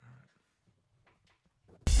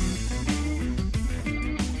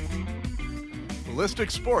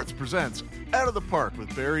Ballistic Sports presents Out of the Park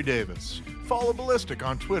with Barry Davis. Follow Ballistic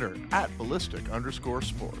on Twitter at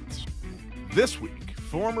ballistic_sports. This week,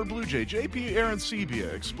 former Blue Jay JP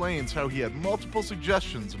Arencibia explains how he had multiple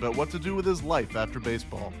suggestions about what to do with his life after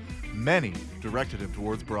baseball. Many directed him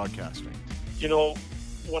towards broadcasting. You know,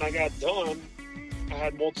 when I got done, I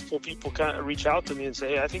had multiple people kind of reach out to me and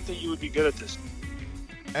say, hey, I think that you would be good at this.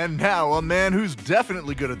 And now, a man who's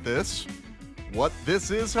definitely good at this. What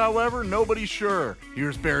this is, however, nobody's sure.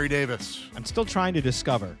 Here's Barry Davis. I'm still trying to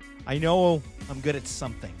discover. I know I'm good at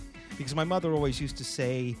something. Because my mother always used to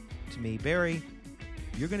say to me, Barry,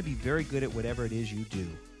 you're going to be very good at whatever it is you do.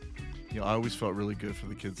 You know, I always felt really good for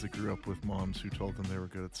the kids that grew up with moms who told them they were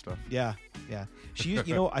good at stuff. Yeah. She,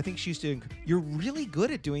 I think she used to, you're really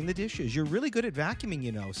good at doing the dishes. You're really good at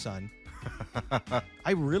vacuuming, son.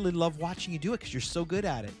 I really love watching you do it because you're so good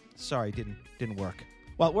at it. Sorry, didn't work.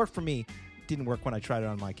 Well, it worked for me. Didn't work when I tried it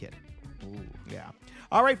on my kid. Ooh. Yeah.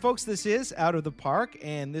 All right, folks, this is Out of the Park,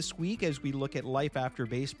 and this week, as we look at life after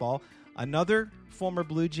baseball, another former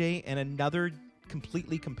Blue Jay and another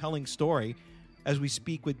completely compelling story as we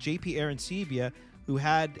speak with JP Arencibia, who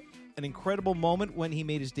had an incredible moment when he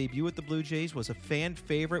made his debut with the Blue Jays, was a fan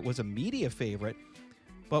favorite, was a media favorite,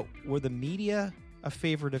 but were the media a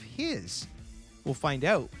favorite of his? We'll find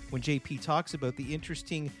out when JP talks about the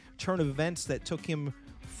interesting turn of events that took him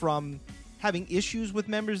from having issues with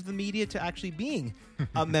members of the media to actually being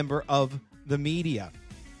a member of the media.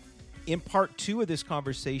 In part two of this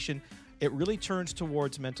conversation, it really turns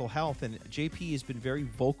towards mental health, and JP has been very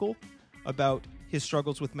vocal about his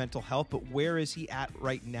struggles with mental health, but where is he at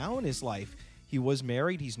right now in his life? He was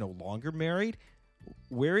married. He's no longer married.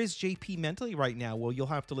 Where is JP mentally right now? Well, you'll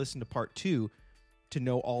have to listen to part two to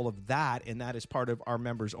know all of that, and that is part of our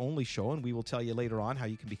members only show, and we will tell you later on how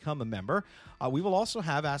you can become a member. We will also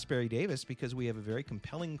have Ask Barry Davis because we have a very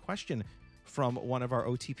compelling question from one of our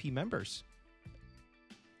OTP members.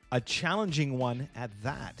 A challenging one at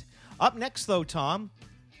that. Up next, though, Tom,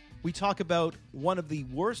 we talk about one of the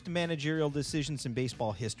worst managerial decisions in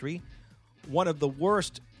baseball history, one of the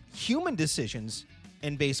worst human decisions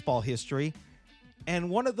in baseball history, and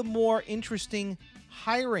one of the more interesting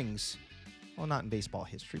hirings. Well, not in baseball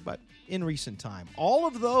history, but in recent time. All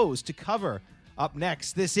of those to cover up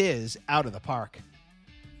next. This is Out of the Park.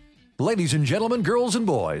 Ladies and gentlemen, girls and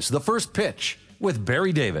boys, the first pitch with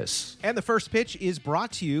Barry Davis. And the first pitch is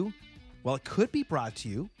brought to you, well, it could be brought to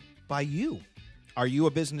you by you. Are you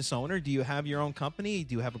a business owner? Do you have your own company?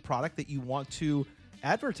 Do you have a product that you want to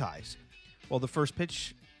advertise? Well, the first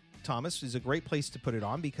pitch, Thomas, is a great place to put it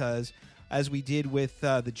on because as we did with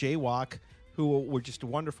the Jaywalk, who were just a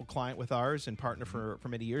wonderful client with ours and partner for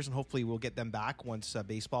many years, and hopefully we'll get them back once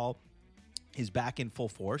baseball is back in full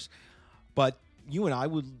force. But you and I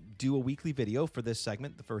will do a weekly video for this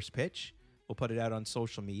segment, the first pitch. We'll put it out on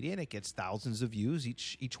social media, and it gets thousands of views.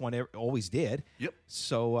 Each one always did. Yep.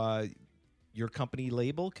 So your company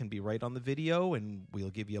label can be right on the video, and we'll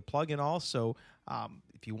give you a plug and all. So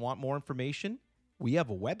if you want more information, we have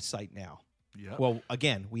a website now. Yep. Well,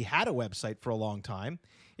 again, we had a website for a long time.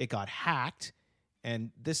 It got hacked,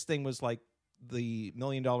 and this thing was like the $1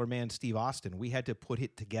 Million Man, Steve Austin. We had to put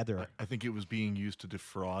it together. I think it was being used to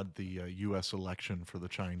defraud the U.S. election for the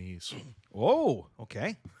Chinese. Oh,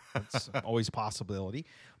 okay. That's always a possibility.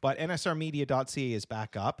 But nsrmedia.ca is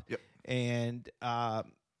back up. Yep. And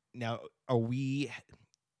now, do we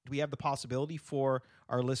have the possibility for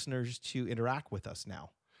our listeners to interact with us now?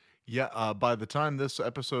 Yeah, by the time this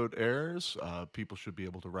episode airs, people should be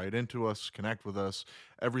able to write into us, connect with us.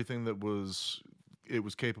 Everything that it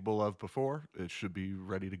was capable of before, it should be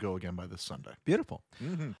ready to go again by this Sunday. Beautiful.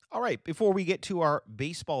 Mm-hmm. All right, before we get to our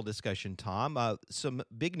baseball discussion, Tom, some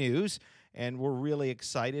big news, and we're really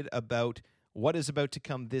excited about what is about to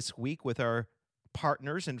come this week with our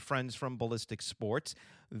partners and friends from Ballistic Sports.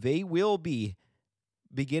 They will be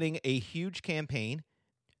beginning a huge campaign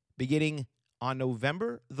beginning on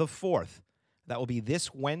November the 4th. That will be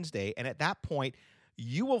this Wednesday. And at that point,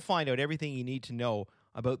 you will find out everything you need to know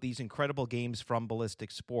about these incredible games from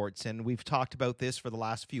Ballistic Sports. And we've talked about this for the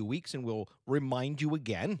last few weeks, and we'll remind you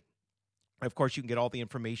again. Of course, you can get all the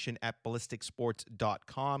information at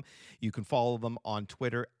ballisticsports.com. You can follow them on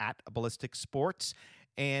Twitter at Ballistic Sports.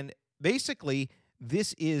 And basically,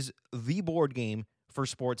 this is the board game for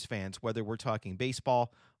sports fans, whether we're talking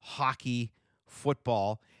baseball, hockey,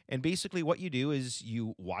 football. And basically what you do is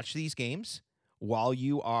you watch these games while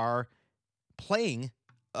you are playing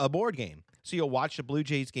a board game. So you'll watch the Blue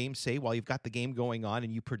Jays game, say, while you've got the game going on,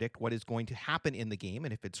 and you predict what is going to happen in the game.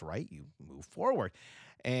 And if it's right, you move forward.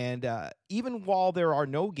 And even while there are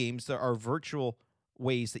no games, there are virtual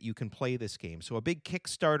ways that you can play this game. So a big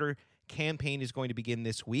Kickstarter campaign is going to begin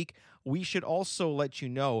this week. We should also let you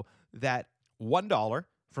know that $1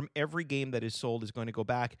 from every game that is sold is going to go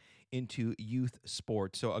back into youth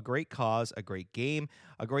sports. So a great cause, a great game,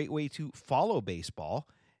 a great way to follow baseball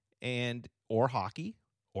or hockey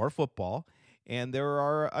or football. And there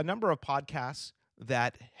are a number of podcasts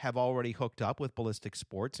that have already hooked up with Ballistic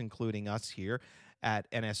Sports, including us here at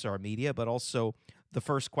NSR Media, but also The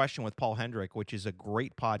First Question with Paul Hendrick, which is a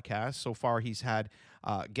great podcast. So far, he's had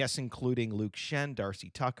guests including Luke Shen, Darcy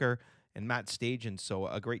Tucker, and Matt Stajan. So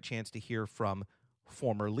a great chance to hear from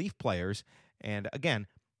former Leaf players. And again,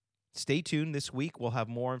 stay tuned this week. We'll have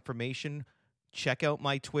more information. Check out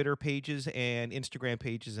my Twitter pages and Instagram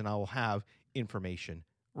pages, and I will have information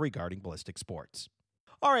regarding Ballistic Sports.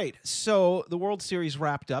 All right, so the World Series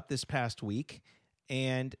wrapped up this past week,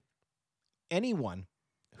 and anyone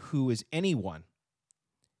who is anyone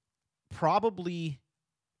probably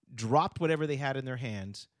dropped whatever they had in their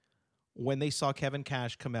hands when they saw Kevin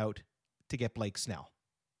Cash come out to get Blake Snell.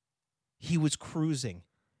 He was cruising.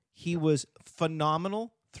 He was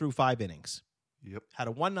phenomenal through 5 innings. Yep. Had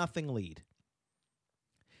a 1-0 lead.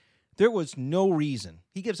 There was no reason.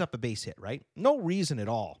 He gives up a base hit, right? No reason at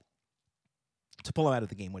all to pull him out of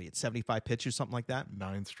the game. What, he had 75 pitches, something like that?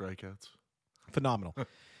 9 strikeouts. Phenomenal.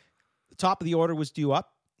 The top of the order was due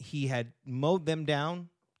up. He had mowed them down.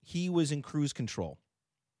 He was in cruise control.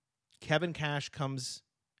 Kevin Cash comes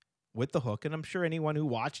with the hook, and I'm sure anyone who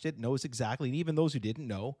watched it knows exactly, and even those who didn't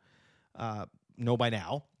know by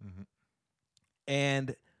now. Mm-hmm.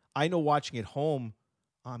 And I know watching at home,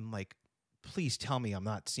 I'm like, please tell me I'm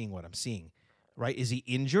not seeing what I'm seeing, right? Is he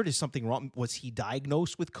injured? Is something wrong? Was he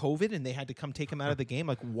diagnosed with COVID and they had to come take him out of the game?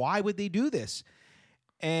 Like, why would they do this?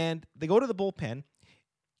 And they go to the bullpen.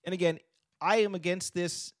 And again, I am against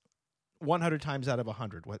this 100 times out of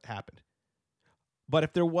 100, what happened. But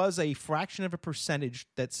if there was a fraction of a percentage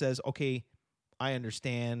that says, okay, I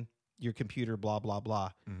understand your computer, blah, blah, blah,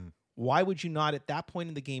 why would you not at that point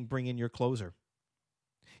in the game bring in your closer?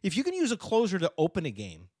 If you can use a closer to open a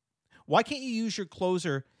game, why can't you use your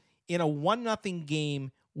closer in a 1-0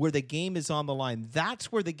 game where the game is on the line?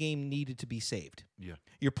 That's where the game needed to be saved. Yeah.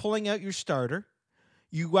 You're pulling out your starter.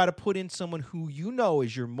 You got to put in someone who you know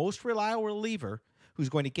is your most reliable reliever, who's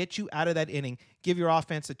going to get you out of that inning, give your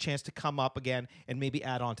offense a chance to come up again, and maybe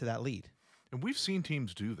add on to that lead. And we've seen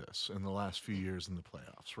teams do this in the last few years in the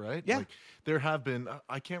playoffs, right? Yeah. Like, there have been,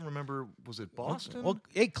 I can't remember, was it Boston? Well,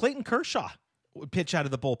 hey, Clayton Kershaw would pitch out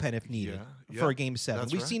of the bullpen if needed for a Game 7.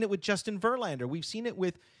 That's We've right. seen it with Justin Verlander. We've seen it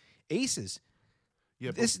with aces.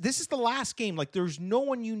 Yeah, This is the last game. Like, there's no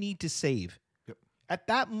one you need to save. Yep. At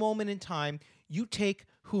that moment in time, you take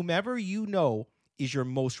whomever you know is your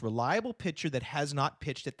most reliable pitcher that has not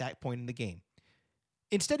pitched at that point in the game.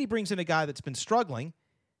 Instead, he brings in a guy that's been struggling,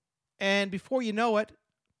 and before you know it,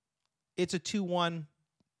 it's a 2-1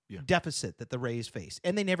 deficit that the Rays face.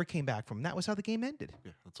 And they never came back from it. That was how the game ended.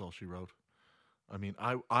 Yeah, that's all she wrote. I mean,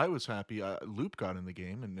 I was happy. Loop got in the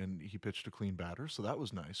game, and he pitched a clean batter, so that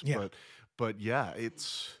was nice. Yeah. But yeah,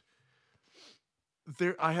 it's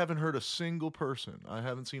there. I haven't heard a single person. I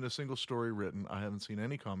haven't seen a single story written. I haven't seen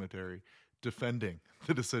any commentary defending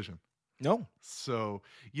the decision. No, So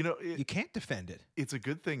you can't defend it. it's a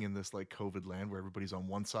good thing in this like COVID land where everybody's on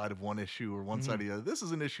one side of one issue or one side of the other. This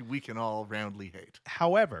is an issue we can all roundly hate.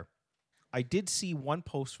 However, I did see one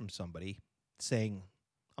post from somebody saying,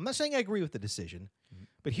 I'm not saying I agree with the decision,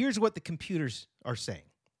 but here's what the computers are saying.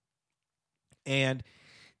 And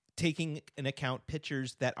taking into account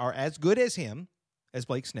pitchers that are as good as him, as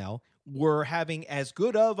Blake Snell, were having as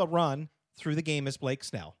good of a run through the game as Blake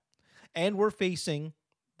Snell. And we're facing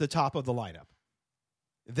the top of the lineup.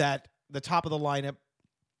 That the top of the lineup,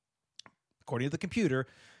 according to the computer,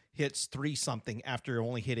 hits 3-something after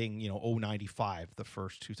only hitting, 0.95 the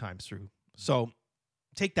first 2 times through. So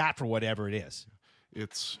take that for whatever it is.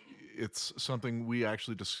 It's something we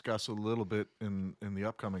actually discuss a little bit in the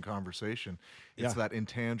upcoming conversation. It's that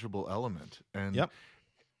intangible element. And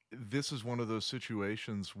this is one of those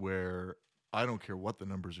situations where I don't care what the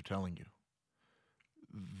numbers are telling you.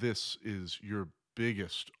 This is your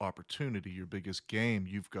biggest opportunity, your biggest game.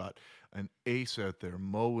 You've got an ace out there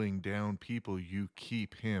mowing down people. You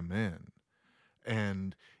keep him in.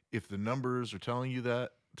 And if the numbers are telling you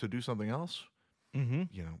that to do something else,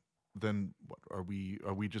 then what, are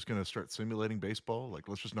we just going to start simulating baseball? Like,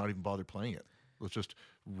 let's just not even bother playing it. Let's just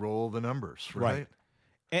roll the numbers, right?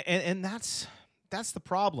 And that's the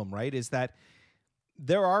problem, right? Is that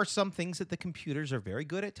there are some things that the computers are very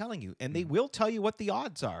good at telling you, and they will tell you what the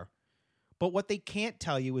odds are. But what they can't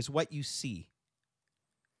tell you is what you see.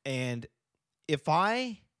 And if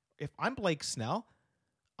I'm Blake Snell,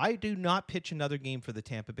 I do not pitch another game for the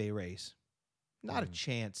Tampa Bay Rays. Not a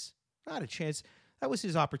chance. Not a chance. That was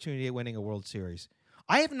his opportunity at winning a World Series.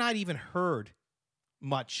 I have not even heard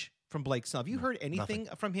much from Blake Snell. Have you heard anything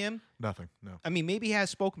from him? Nothing, no. I mean, maybe he has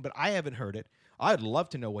spoken, but I haven't heard it. I'd love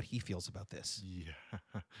to know what he feels about this.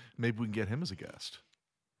 Yeah. Maybe we can get him as a guest.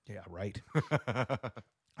 Yeah, right.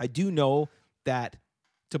 I do know that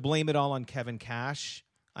to blame it all on Kevin Cash,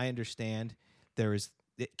 I understand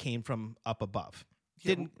it came from up above.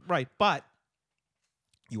 Right, but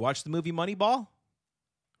you watch the movie Moneyball,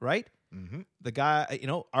 right? Mm-hmm. The guy,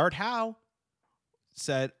 Art Howe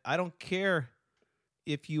said, I don't care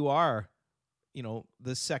if you are, the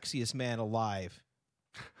sexiest man alive,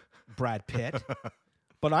 Brad Pitt,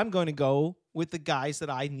 but I'm going to go with the guys that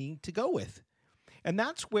I need to go with. And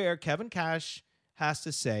that's where Kevin Cash has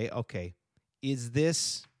to say, okay, is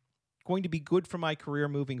this going to be good for my career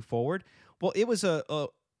moving forward? Well, it was a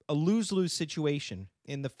lose-lose situation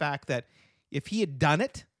in the fact that if he had done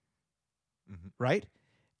it, right,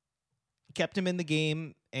 kept him in the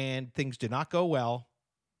game and things did not go well,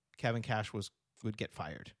 Kevin Cash would get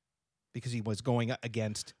fired because he was going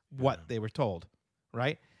against what they were told,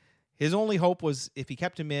 right? His only hope was if he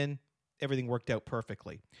kept him in, everything worked out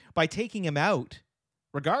perfectly. By taking him out,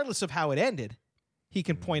 regardless of how it ended, he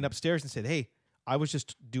can point upstairs and say, hey, I was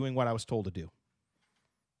just doing what I was told to do.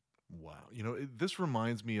 Wow. This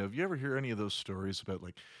reminds me of, you ever hear any of those stories about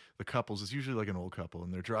like the couples? It's usually like an old couple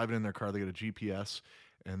and they're driving in their car, they get a GPS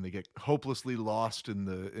and they get hopelessly lost in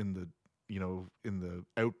the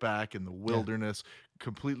outback, in the wilderness,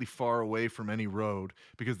 completely far away from any road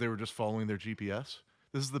because they were just following their GPS.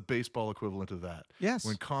 This is the baseball equivalent of that. Yes.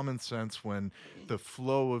 When common sense, when the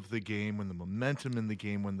flow of the game, when the momentum in the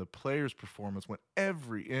game, when the player's performance, when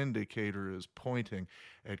every indicator is pointing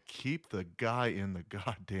at keep the guy in the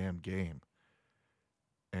goddamn game.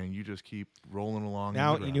 And you just keep rolling along.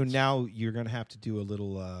 Now, now you're going to have to do a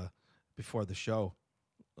little, before the show,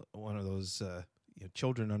 one of those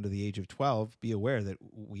children under the age of 12, be aware that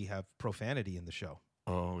we have profanity in the show.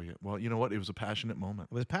 Oh, yeah. Well, you know what? It was a passionate moment.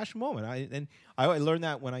 It was a passionate moment. I learned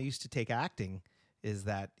that when I used to take acting, is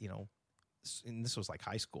that, and this was like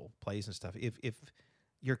high school plays and stuff. If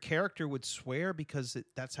your character would swear because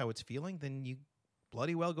that's how it's feeling, then you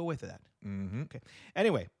bloody well go with that. Mm-hmm. Okay.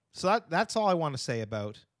 Anyway, so that's all I want to say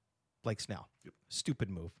about Blake Snell. Yep. Stupid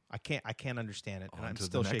move. I can't understand it, and I'm to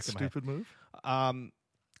still the next shaking my head. stupid move.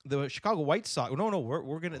 The Chicago White Sox. No,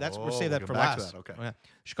 we're gonna. We'll save that for back to last. that, okay. Yeah.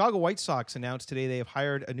 Chicago White Sox announced today they have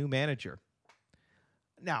hired a new manager.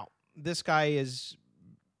 Now, this guy he's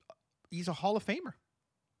a Hall of Famer.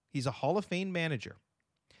 He's a Hall of Fame manager.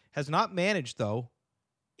 Has not managed though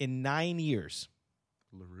in 9 years.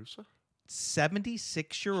 La Russa?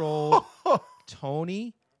 76-year-old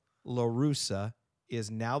Tony La Russa is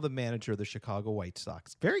now the manager of the Chicago White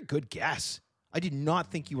Sox. Very good guess. I did not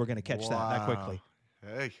think you were going to catch that quickly.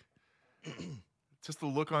 Hey, just the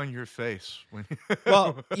look on your face.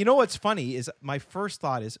 Well, you know what's funny is my first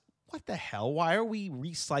thought is, what the hell? Why are we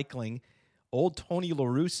recycling old Tony La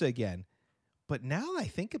Russa again? But now that I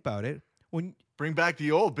think about it, bring back the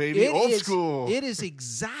old, baby, old school. It is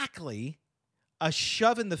exactly a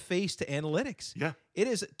shove in the face to analytics. Yeah. It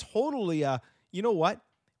is totally you know what?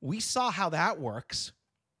 We saw how that works.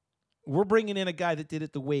 We're bringing in a guy that did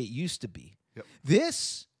it the way it used to be. Yep.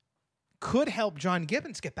 This could help John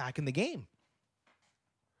Gibbons get back in the game.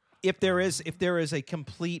 If there is a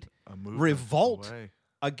complete revolt away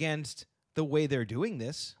against the way they're doing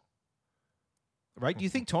this, right? Do you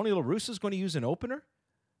think Tony La Russa is going to use an opener?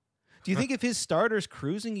 Do you think if his starter's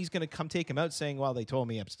cruising, he's going to come take him out saying, well, they told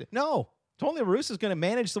me I'm No. Tony La Russa is going to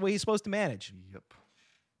manage the way he's supposed to manage. Yep.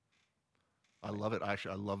 I love it.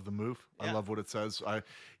 Actually, I love the move. Yeah. I love what it says.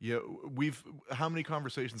 How many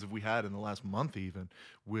conversations have we had in the last month even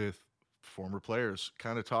with former players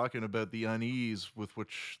kind of talking about the unease with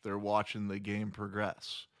which they're watching the game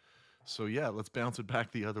progress? So yeah, let's bounce it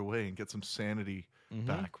back the other way and get some sanity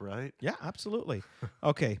back, right? Yeah, absolutely.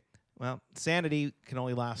 Okay. Well, sanity can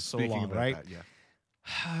only last so Speaking long, about right? that,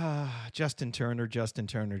 yeah. Justin Turner.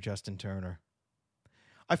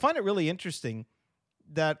 I find it really interesting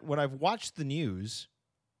that when I've watched the news,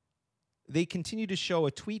 they continue to show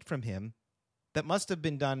a tweet from him that must have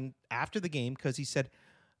been done after the game because he said,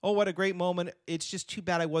 oh, what a great moment. It's just too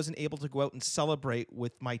bad I wasn't able to go out and celebrate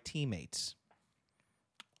with my teammates.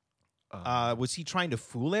 Was he trying to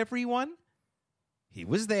fool everyone? He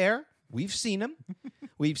was there. We've seen him.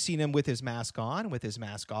 We've seen him with his mask on, with his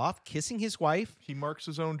mask off, kissing his wife. He marks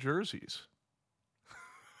his own jerseys.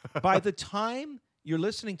 By the time you're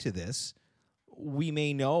listening to this, we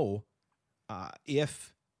may know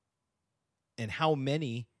if and how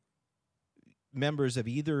many members of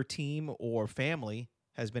either team or family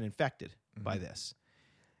has been infected by this.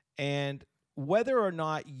 And whether or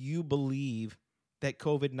not you believe that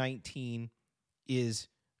COVID-19 is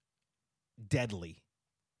deadly,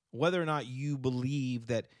 whether or not you believe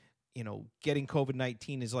that, getting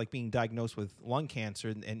COVID-19 is like being diagnosed with lung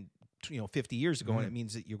cancer and 50 years ago, and it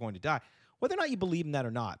means that you're going to die, whether or not you believe in that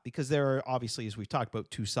or not, because there are obviously, as we've talked about,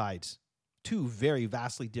 two sides, two very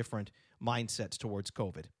vastly different mindsets towards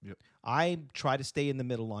COVID. Yep. I try to stay in the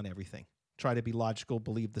middle on everything, try to be logical,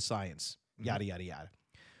 believe the science, yada, yada, yada.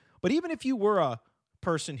 But even if you were a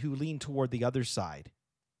person who leaned toward the other side,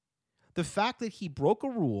 the fact that he broke a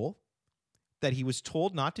rule, that he was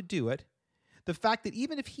told not to do it, the fact that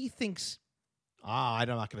even if he thinks, I'm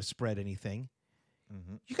not going to spread anything,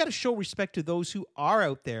 you got to show respect to those who are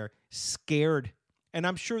out there scared. And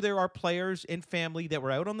I'm sure there are players and family that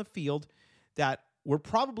were out on the field that were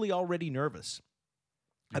probably already nervous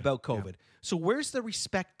about COVID. Yeah. So where's the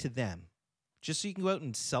respect to them? Just so you can go out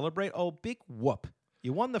and celebrate? Oh, big whoop.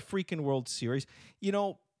 You won the freaking World Series.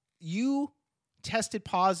 You tested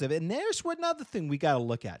positive. And there's another thing we got to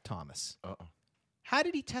look at, Thomas. Uh-oh. How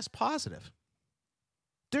did he test positive?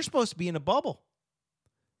 They're supposed to be in a bubble.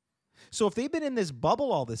 So if they've been in this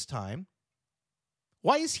bubble all this time,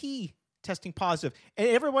 why is he testing positive? And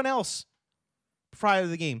everyone else prior to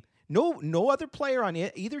the game, no other player on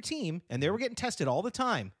either team, and they were getting tested all the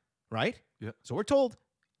time, right? Yeah. So we're told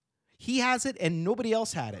he has it and nobody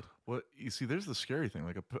else had it. Well, you see, there's the scary thing.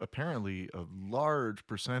 Like, apparently a large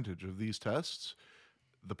percentage of these tests,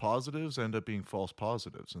 the positives end up being false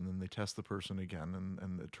positives, and then they test the person again,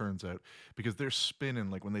 and it turns out, because they're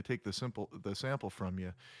spinning, like when they take the sample from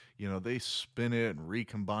you, they spin it and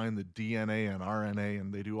recombine the DNA and RNA,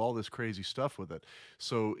 and they do all this crazy stuff with it.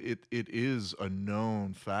 So it is a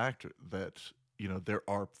known fact that there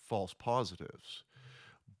are false positives,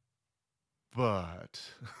 but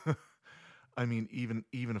I mean,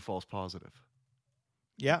 even a false positive.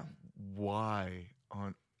 Yeah. Why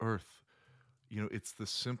on earth? It's the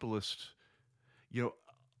simplest.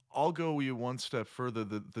 I'll go you one step further.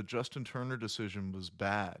 The Justin Turner decision was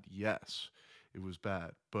bad. Yes, it was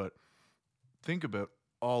bad. But think about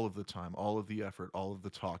all of the time, all of the effort, all of the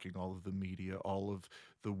talking, all of the media, all of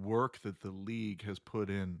the work that the league has put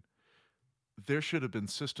in. There should have been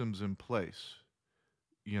systems in place,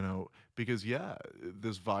 because,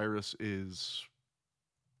 this virus is,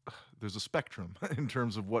 there's a spectrum in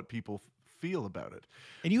terms of what people feel about it.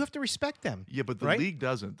 And you have to respect them. Yeah, but the league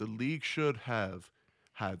doesn't. The league should have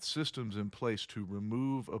had systems in place to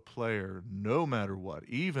remove a player no matter what,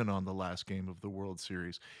 even on the last game of the World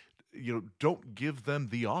Series. Don't give them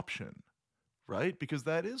the option, right? Because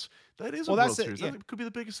that is a World Series. That could be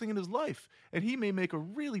the biggest thing in his life. And he may make a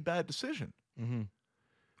really bad decision. Mm-hmm.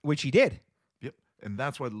 Which he did. Yep. And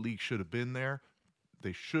that's why the league should have been there.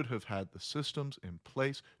 They should have had the systems in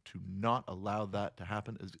place to not allow that to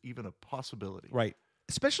happen as even a possibility. Right.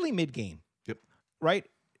 Especially mid-game. Yep. Right?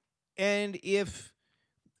 And if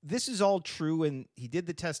this is all true and he did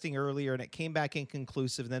the testing earlier and it came back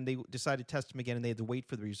inconclusive, then they decided to test him again and they had to wait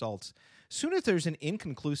for the results. As soon as there's an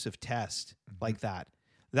inconclusive test like that,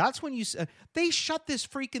 that's when they shut this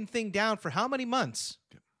freaking thing down for how many months?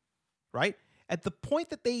 Yep. Right? At the point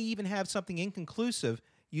that they even have something inconclusive,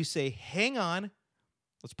 you say, hang on,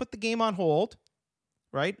 let's put the game on hold,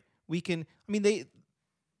 right? The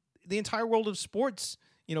entire world of sports,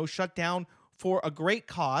 shut down for a great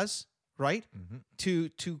cause, right? Mm-hmm.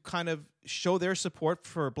 To kind of show their support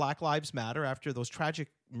for Black Lives Matter after those tragic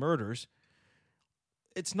murders.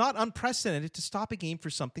 It's not unprecedented to stop a game for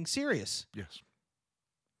something serious. Yes.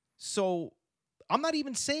 So I'm not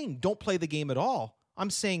even saying don't play the game at all. I'm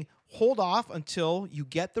saying hold off until you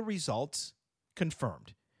get the results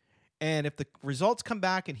confirmed. And if the results come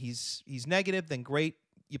back and he's negative, then great,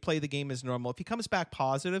 you play the game as normal. If he comes back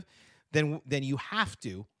positive, then you have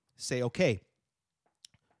to say, okay,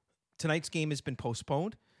 tonight's game has been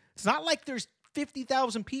postponed. It's not like there's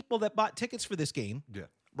 50,000 people that bought tickets for this game,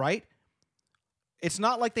 right? It's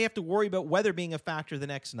not like they have to worry about weather being a factor the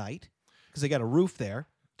next night because they got a roof there.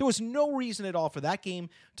 There was no reason at all for that game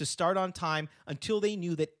to start on time until they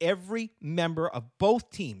knew that every member of both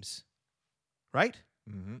teams, right?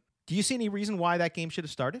 Mm-hmm. Do you see any reason why that game should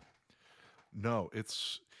have started? No,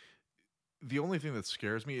 it's the only thing that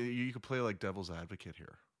scares me. You could play like devil's advocate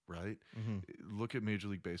here, right? Mm-hmm. Look at Major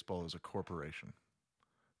League Baseball as a corporation,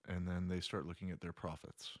 and then they start looking at their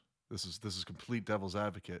profits. This is complete devil's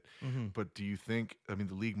advocate. Mm-hmm. But do you think? I mean,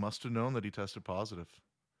 the league must have known that he tested positive,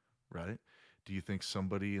 right? Do you think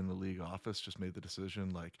somebody in the league office just made the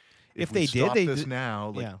decision, like, If we they did, stop they this did- now,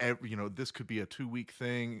 like, yeah. this could be a 2-week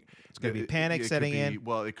thing. It's gonna be It- panic it could setting be- in.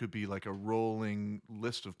 Well, it could be like a rolling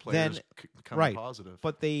list of players coming right. positive.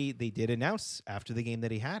 But they did announce after the game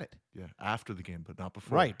that he had it. yeah, after the game, but not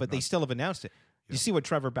before. Right, but they Not- still have announced it. Yeah. You see what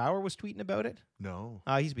Trevor Bauer was tweeting about it? no.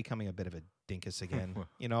 He's becoming a bit of a dinkus again.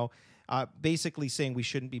 Basically saying we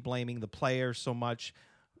shouldn't be blaming the player so much,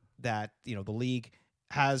 that the league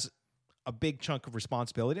has a big chunk of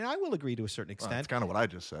responsibility, and I will agree to a certain Well, extent. that's kind of what I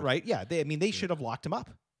just said. Right? Yeah. They should have locked him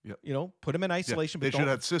up. Yep. Put him in Yeah, isolation. they but should don't-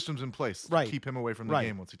 have systems in place Right. to keep him away from the Right.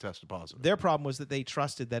 game once he tested positive. Their problem was that they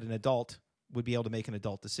trusted that an adult would be able to make an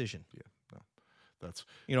adult decision. Yeah, no, that's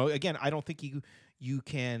Again, I don't think you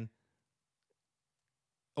can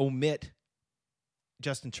omit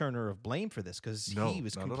Justin Turner of blame for this, because No, he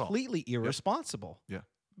was not at all. completely irresponsible. Yeah.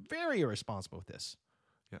 Very irresponsible with this.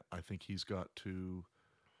 yeah. I think he's got to.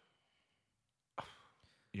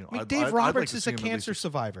 Dave Roberts to is see a him at cancer least-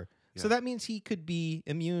 survivor. So Yeah. that means he could be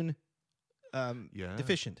immune Yeah.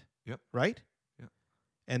 deficient. Yep. Right? Yep.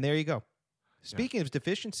 And there you go. Speaking of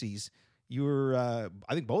deficiencies, you were,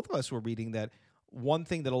 I think both of us were reading that one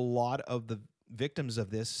thing that a lot of the victims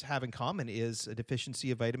of this have in common is a deficiency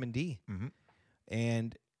of vitamin D. Mhm.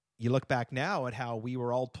 And you look back now at how we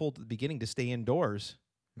were all told at the beginning to stay indoors,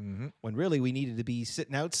 Mm-hmm. when really we needed to be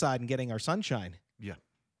sitting outside and getting our sunshine. Yeah.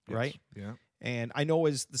 Right? Yeah. And I know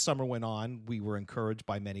as the summer went on, we were encouraged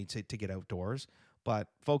by many to get outdoors. But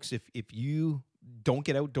folks, if you don't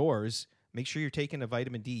get outdoors, make sure you're taking a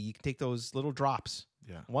vitamin D. You can take those little drops,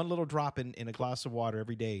 Yeah. one little drop in a glass of water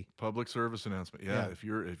every day. Public service announcement. Yeah. Yeah. If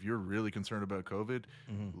you're really concerned about COVID,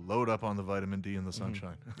 Mhm. load up on the vitamin D in the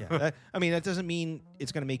sunshine. Yeah, that doesn't mean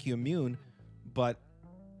it's going to make you immune, but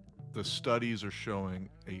The studies are showing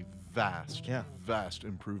a vast, Yeah. vast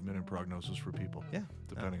improvement in prognosis for people. yeah.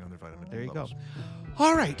 Depending on their vitamin D There you levels. go.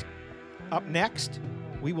 All right. Up next,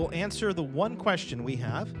 we will answer the one question we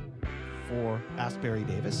have for Ask Barry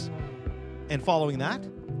Davis. And following that,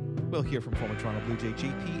 we'll hear from former Toronto Blue Jay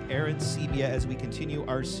JP Aaron Sebia as we continue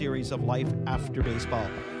our series of Life After Baseball.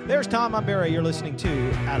 There's Tom. I'm Barry. You're listening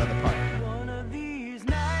to Out of the Park. One of these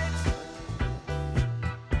nights,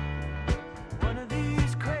 one of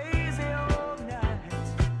these crazy old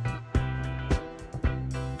nights,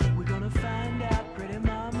 we're gonna find out, pretty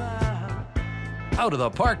mama. Out of the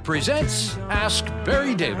Park presents Ask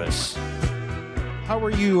Barry Davis. How are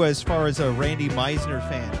you as far as a Randy Meisner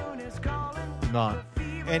fan? Is calling, Not.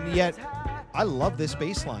 And yet, I love this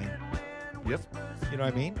bass line. Yep. You know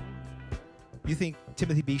what I mean? You think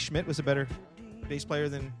Timothy B. Schmidt was a better bass player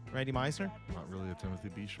than Randy Meisner? Not really a Timothy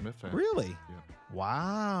B. Schmidt fan. Really? Yeah.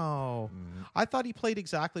 Wow. Mhm. I thought he played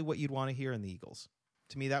exactly what you'd want to hear in the Eagles.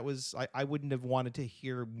 To me, that was, I wouldn't have wanted to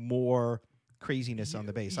hear more craziness on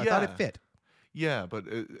the bass. I thought it Yeah. fit. Yeah, but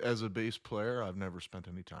as a bass player, I've never spent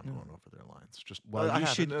any time going over their lines. Just Well, I you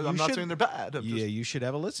haven't. should- I'm you not should- saying they're bad. I'm Yeah, just, you should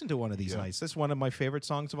have a listen to one of these Yeah. nights. That's one of my favorite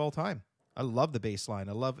songs of all time. I love the bass line.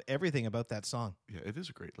 I love everything about that song. yeah, it is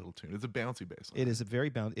a great little tune. It's a bouncy bass line. It is a very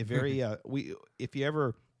if you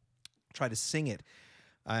ever try to sing it,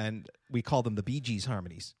 and we call them the Bee Gees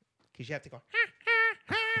harmonies, because you have to go,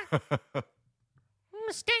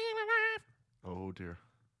 staying alive. Oh dear.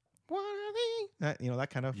 What are they? That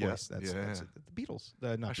kind of Yeah, voice. That's yeah. the Beatles.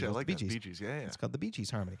 Not Actually, I Beatles, like the that. Bee Gees. Bee Gees. Yeah, yeah. It's called the Bee Gees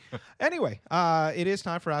harmony. Anyway, it is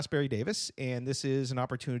time for Ask Barry Davis, and this is an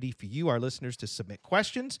opportunity for you, our listeners, to submit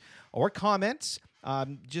questions or comments.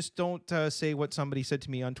 Just don't say what somebody said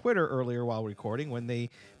to me on Twitter earlier while recording, when they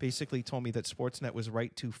basically told me that Sportsnet was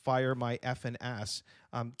right to fire my effing ass.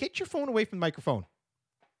 Get your phone away from the microphone.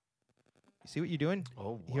 You see what you're doing?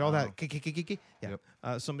 Oh, You hear all that? wow. Yeah.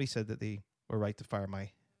 Yep. Somebody said that they were right to fire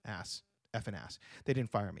my ass, effing ass. They didn't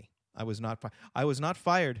fire me. I was not. I was not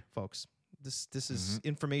fired, folks. This is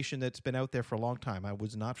information that's been out there for a long time. I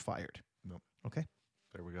was not fired. Nope. Okay.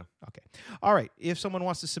 There we go. Okay. All right. If someone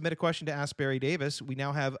wants to submit a question to Ask Barry Davis, we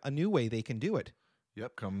now have a new way they can do it.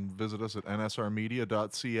 Yep. Come visit us at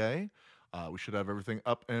nsrmedia.ca. We should have everything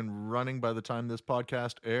up and running by the time this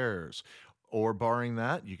podcast airs. Or barring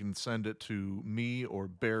that, you can send it to me or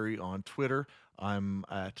Barry on Twitter. I'm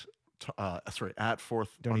at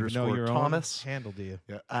fourth Don't even know underscore your Thomas. own handle, do you?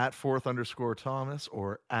 Yeah, at fourth underscore Thomas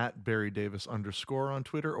or at Barry Davis underscore on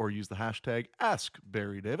Twitter, or use the hashtag Ask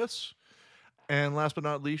Barry Davis. And last but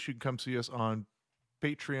not least, you can come see us on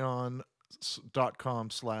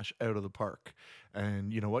patreon.com/out of the park.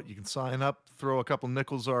 And you know what? You can sign up, throw a couple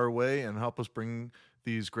nickels our way, and help us bring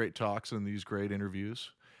these great talks and these great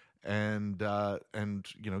interviews, and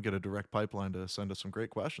get a direct pipeline to send us some great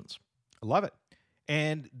questions. I love it.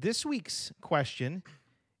 And this week's question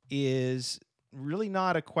is really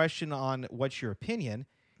not a question on what's your opinion.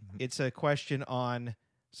 It's a question on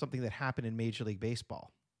something that happened in Major League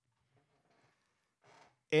Baseball.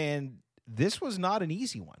 And this was not an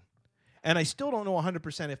easy one. And I still don't know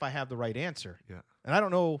 100% if I have the right answer. Yeah. And I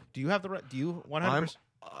don't know, do you have the right, do you 100%?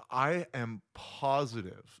 I am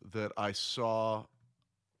positive that I saw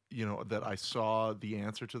the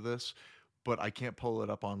answer to this, but I can't pull it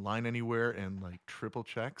up online anywhere and like triple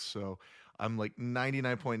check. So I'm like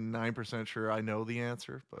 99.9% sure I know the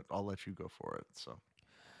answer, but I'll let you go for it. So,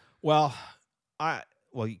 Well,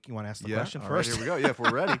 you want to ask the question all first? right, here we go. Yeah, if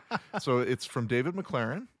we're ready. So it's from David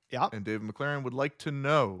McLaren. Yeah. And David McLaren would like to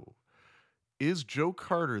know, is Joe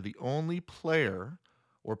Carter the only player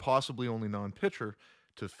or possibly only non-pitcher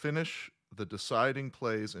to finish the deciding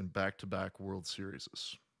plays in back-to-back World Series?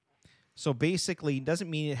 So basically, it doesn't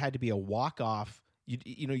mean it had to be a walk-off.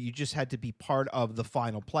 You just had to be part of the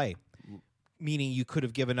final play, meaning you could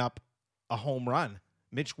have given up a home run.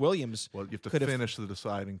 Mitch Williams. Well, you have to finish the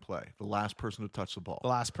deciding play. The last person to touch the ball. The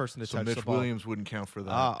last person to touch the ball. So Mitch Williams wouldn't count for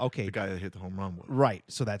that. Okay. The guy that hit the home run would. Right.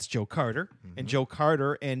 So that's Joe Carter. And Joe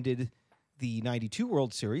Carter ended the 92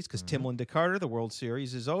 World Series because Timlin to Carter, the World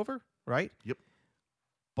Series is over, right? Yep.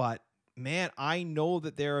 But, man, I know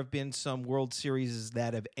that there have been some World Series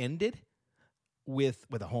that have ended with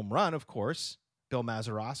a home run, of course. Bill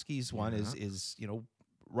Mazeroski's one is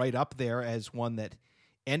right up there as one that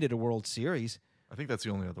ended a World Series. I think that's the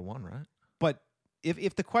only other one, right? But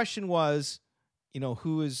if the question was,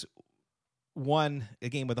 who has won a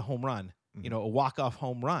game with a home run, a walk-off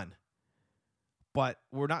home run, but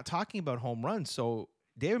we're not talking about home runs. So,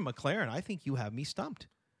 David McLaren, I think you have me stumped.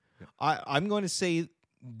 Yeah. I'm going to say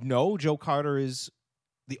no, Joe Carter is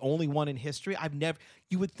the only one in history.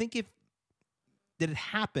 You would think if that it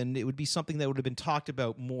happened, it would be something that would have been talked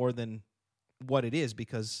about more than what it is,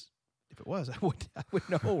 because if it was, I would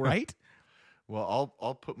know, right? Well,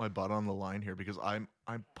 I'll put my butt on the line here because I'm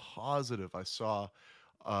positive I saw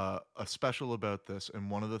a special about this,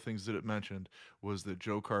 and one of the things that it mentioned was that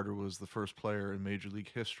Joe Carter was the first player in Major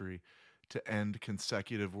League history to end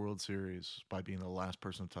consecutive World Series by being the last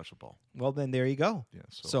person to touch the ball. Well, then there you go. Yeah.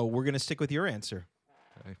 So we're going to stick with your answer.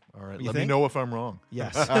 Okay. All right. You Let think? me know if I'm wrong.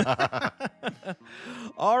 Yes.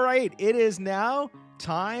 All right. It is now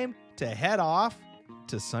time to head off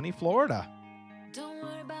to sunny Florida. Don't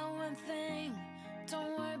worry about one thing,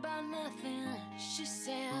 don't worry about nothing. She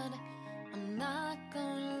said, I'm not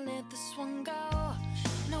gonna let this one go.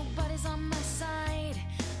 Nobody's on my side,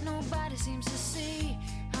 nobody seems to see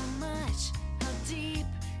how much, how deep,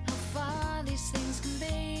 how far these things can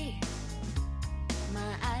be.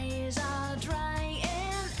 My eyes are dry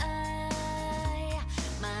and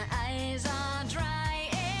my eyes are dry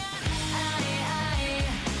and I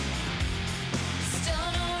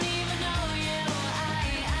still don't even know you.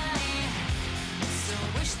 I still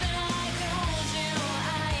wish that I could hold you.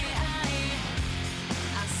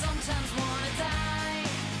 I sometimes wanna die.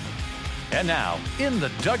 And now, in the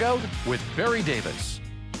dugout with Barry Davis.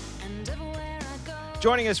 And everywhere I go,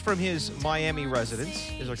 Joining us from his Miami residence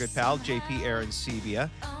is our good pal, JP Arancibia.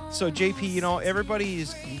 So, JP, everybody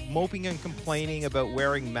is moping and complaining about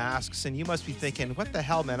wearing masks, and you must be thinking, what the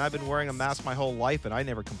hell, man? I've been wearing a mask my whole life, and I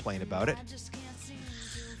never complain about it. I just can't seem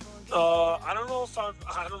to I don't know if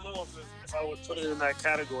I would put it in that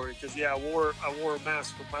category because I wore a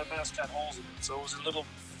mask, but my mask had holes in it, so it was a little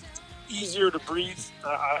easier to breathe.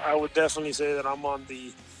 I would definitely say that I'm on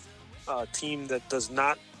the team that does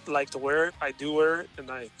not like to wear it. I do wear it and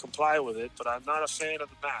I comply with it, but I'm not a fan of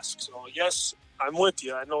the mask. So yes, I'm with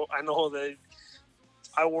you. I know that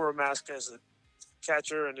I wore a mask as a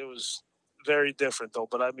catcher and it was very different though.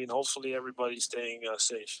 But I mean, hopefully everybody's staying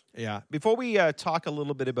safe. Yeah. Before we talk a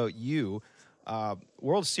little bit about you,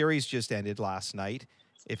 World Series just ended last night.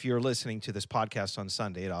 If you're listening to this podcast on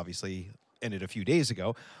Sunday, it obviously ended a few days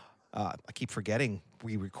ago. I keep forgetting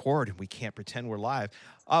we record and we can't pretend we're live.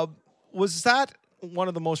 Was that one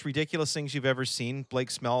of the most ridiculous things you've ever seen,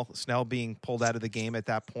 Blake Snell being pulled out of the game at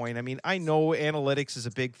that point? I mean, I know analytics is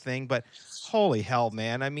a big thing, but holy hell,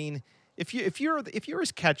 man. I mean, if you're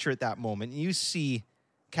his catcher at that moment and you see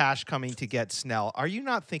Cash coming to get Snell, are you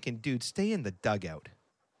not thinking, dude, stay in the dugout?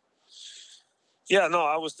 Yeah, no,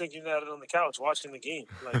 I was thinking that on the couch watching the game.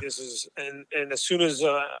 Like this is, and as soon as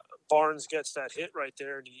Barnes gets that hit right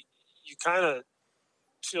there, and you kind of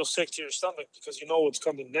feel sick to your stomach because you know what's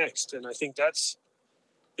coming next. And I think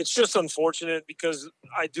it's just unfortunate because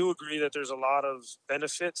I do agree that there's a lot of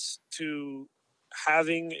benefits to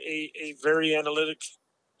having a very analytic,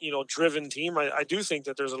 driven team. I do think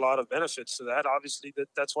that there's a lot of benefits to that. Obviously,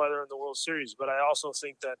 that's why they're in the World Series. But I also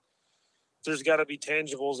think that there's got to be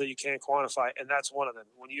tangibles that you can't quantify, and that's one of them.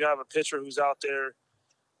 When you have a pitcher who's out there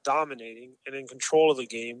dominating and in control of the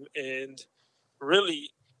game, and really,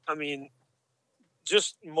 I mean,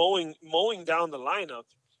 just mowing down the lineup,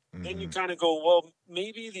 then you kind of go, well,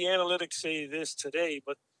 maybe the analytics say this today,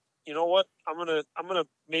 but you know what? I'm gonna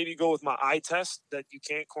maybe go with my eye test that you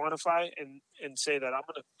can't quantify, and say that I'm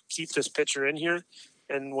gonna keep this pitcher in here.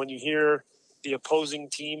 And when you hear the opposing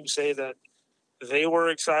team say that they were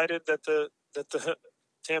excited that the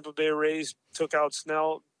Tampa Bay Rays took out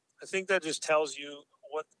Snell, I think that just tells you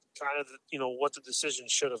what kind of what the decision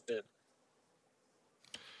should have been.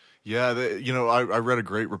 Yeah, I read a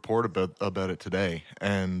great report about it today,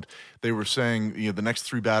 and they were saying the next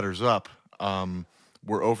 3 batters up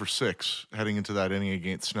were over 6 heading into that inning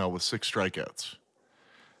against Snell with 6 strikeouts.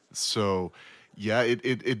 So, yeah,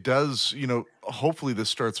 it does. Hopefully this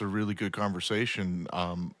starts a really good conversation.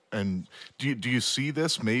 And do you see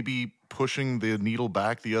this maybe pushing the needle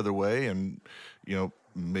back the other way, and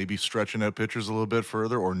maybe stretching out pitchers a little bit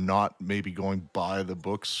further, or not maybe going by the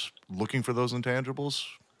books looking for those intangibles?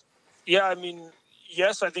 Yeah, I mean,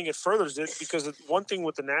 yes, I think it furthers it, because one thing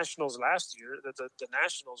with the Nationals last year that the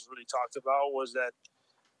Nationals really talked about was that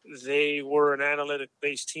they were an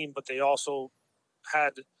analytic-based team, but they also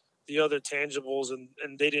had the other tangibles,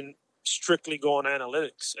 and they didn't strictly go on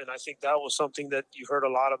analytics. And I think that was something that you heard a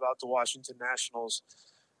lot about the Washington Nationals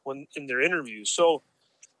when in their interviews. So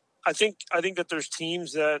I think that there's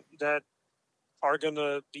teams that are going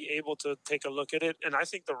to be able to take a look at it. And I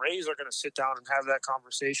think the Rays are going to sit down and have that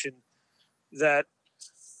conversation, that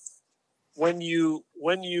when you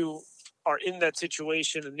are in that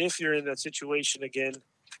situation, and if you're in that situation again,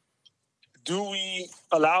 do we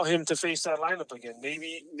allow him to face that lineup again?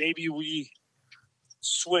 Maybe we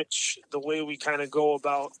switch the way we kind of go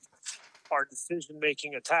about our decision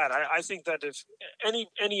making a tad. I think that if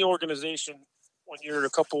any organization, when you're a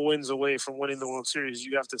couple wins away from winning the World Series,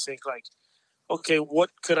 you have to think like, okay, what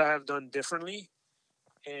could I have done differently?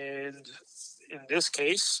 And in this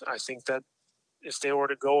case, I think that if they were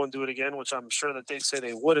to go and do it again, which I'm sure that they'd say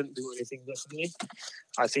they wouldn't do anything differently,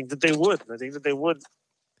 I think that they would. I think that they would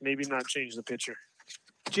maybe not change the pitcher.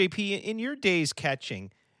 JP, in your days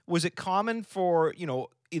catching, was it common for,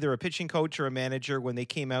 either a pitching coach or a manager, when they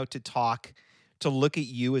came out to talk, to look at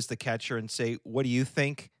you as the catcher and say, what do you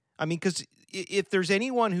think? I mean, because if there's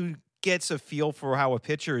anyone who gets a feel for how a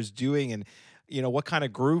pitcher is doing and, what kind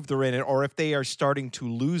of groove they're in, or if they are starting to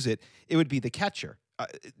lose it, it would be the catcher.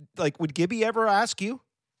 Would Gibby ever ask you?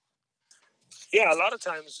 Yeah, a lot of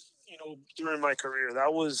times, during my career,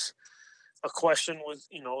 that was a question with,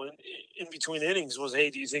 in between innings was, hey,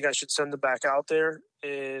 do you think I should send him back out there?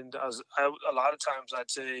 And a lot of times I'd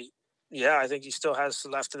say, yeah, I think he still has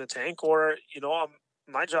left in the tank. Or,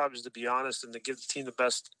 my job is to be honest and to give the team the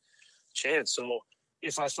best chance. So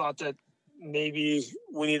if I thought that maybe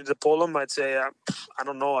we needed to pull him, I'd say, I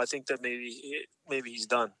don't know. I think that maybe he's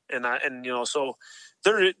done. And so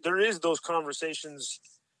there is those conversations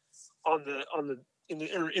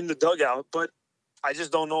in the dugout, but I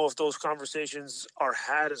just don't know if those conversations are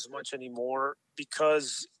had as much anymore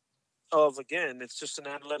because of, again, it's just an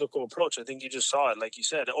analytical approach. I think you just saw it. Like you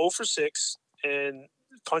said, 0 for 6 and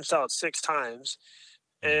punched out 6 times.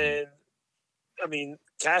 And I mean,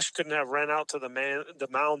 Cash couldn't have ran out to the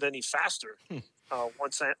mound any faster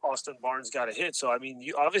once Austin Barnes got a hit. So, I mean,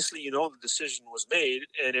 the decision was made,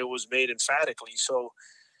 and it was made emphatically. So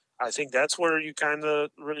I think that's where you kind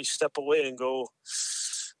of really step away and go,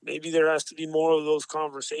 maybe there has to be more of those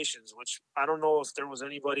conversations, which I don't know if there was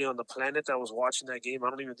anybody on the planet that was watching that game. I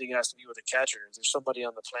don't even think it has to be with a catcher. If there's somebody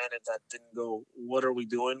on the planet that didn't go, what are we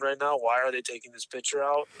doing right now? Why are they taking this pitcher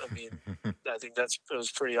out? I mean, I think it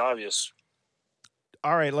was pretty obvious.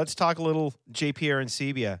 All right, let's talk a little JP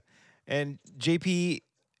Arencibia. And JP,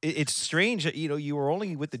 it's strange that, you were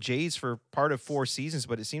only with the Jays for part of 4 seasons,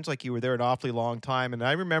 but it seems like you were there an awfully long time. And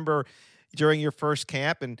I remember during your first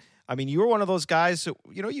camp, and I mean, you were one of those guys that,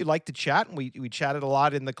 you like to chat, and we chatted a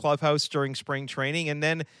lot in the clubhouse during spring training. And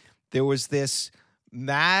then there was this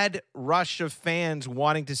mad rush of fans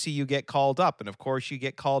wanting to see you get called up. And of course, you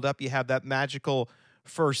get called up, you have that magical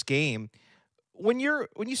first game. When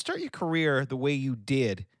you start your career the way you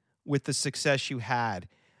did with the success you had,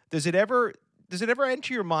 does it ever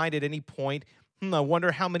enter your mind at any point, I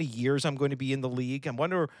wonder how many years I'm going to be in the league? I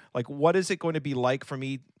wonder, what is it going to be like for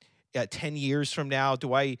me 10 years from now?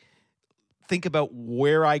 Do I think about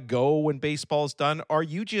where I go when baseball's done? Are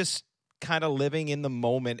you just kind of living in the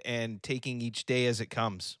moment and taking each day as it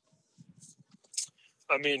comes?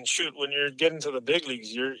 I mean, shoot, when you're getting to the big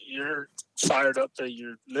leagues, you're fired up that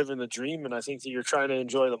you're living the dream, and I think that you're trying to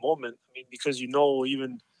enjoy the moment. I mean, because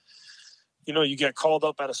even you get called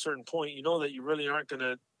up at a certain point, that you really aren't going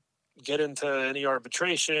to get into any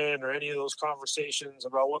arbitration or any of those conversations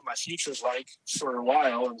about what my future's like for a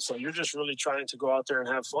while. And so you're just really trying to go out there and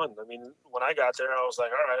have fun. I mean, when I got there, I was like,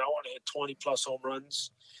 all right, I want to hit 20 plus home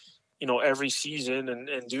runs, every season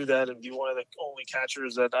and do that and be one of the only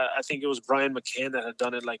catchers that I think it was Brian McCann that had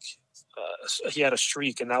done it. Like he had a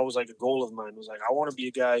streak, and that was like a goal of mine. It was like, I want to be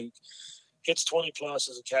a guy who hits 20 plus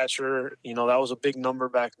as a catcher. That was a big number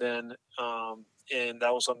back then. And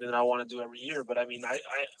that was something that I want to do every year. But I mean,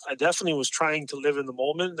 I definitely was trying to live in the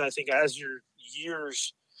moment. And I think as your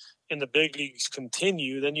years in the big leagues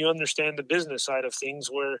continue, then you understand the business side of things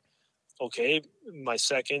where, okay, my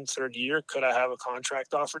second, third year, could I have a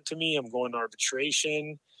contract offered to me? I'm going to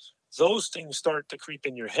arbitration. Those things start to creep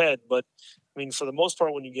in your head. But I mean, for the most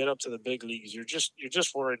part, when you get up to the big leagues, you're just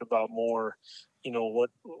worried about more, what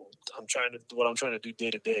I'm trying to do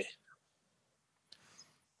day to day.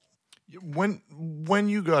 When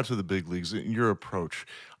you got to the big leagues, your approach,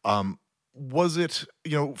 was it,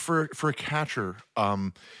 for a catcher,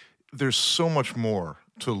 there's so much more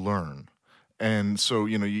to learn. And so,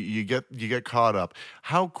 you get caught up.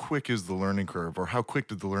 How quick is the learning curve, or how quick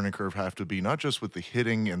did the learning curve have to be, not just with the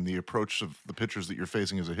hitting and the approach of the pitchers that you're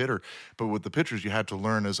facing as a hitter, but with the pitchers you had to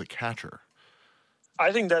learn as a catcher?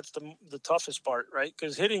 I think that's the toughest part, right?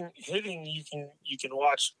 Because hitting, you can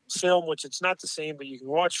watch film, which it's not the same, but you can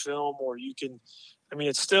watch film, or you can. I mean,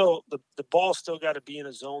 it's still the ball still got to be in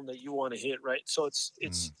a zone that you want to hit, right? So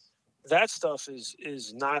it's that stuff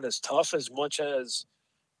is not as tough as much as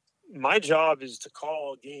my job is to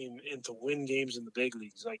call a game and to win games in the big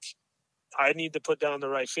leagues. Like, I need to put down the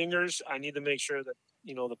right fingers. I need to make sure that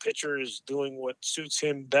the pitcher is doing what suits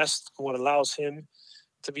him best, what allows him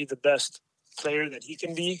to be the best player that he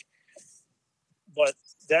can be. But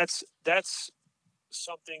that's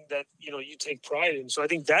something that you take pride in. So I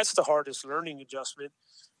think that's the hardest learning adjustment,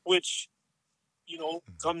 which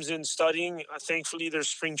comes in studying. Thankfully there's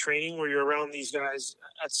spring training where you're around these guys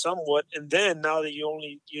at somewhat, and then now that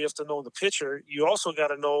you have to know the pitcher, you also got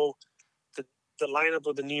to know the lineup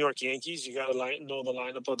of the New York Yankees. You got to know the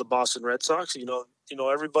lineup of the Boston Red Sox.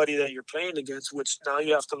 Everybody that you're playing against, which now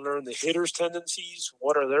you have to learn the hitters' tendencies.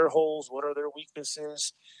 What are their holes? What are their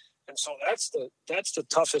weaknesses? And so that's the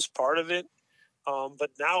toughest part of it. But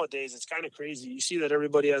nowadays it's kind of crazy. You see that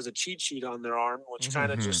everybody has a cheat sheet on their arm, which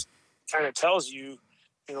kind of tells you,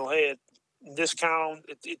 hey, this count,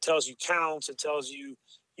 it tells you counts. It tells you,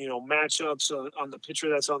 matchups on the pitcher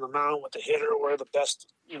that's on the mound with the hitter, where the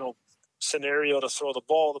best, scenario to throw the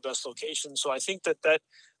ball, the best location. So I think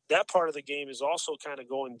that part of the game is also kind of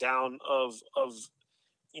going down of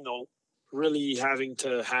really having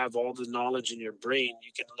to have all the knowledge in your brain.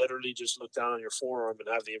 You can literally just look down on your forearm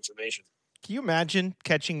and have the information. Can you imagine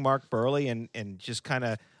catching Mark Burley and just kind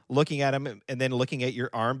of looking at him and then looking at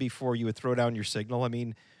your arm before you would throw down your signal? I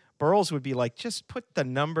mean, Burles would be like, just put the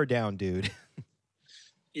number down, dude.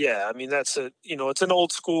 Yeah, I mean, it's an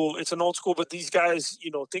old school, but these guys,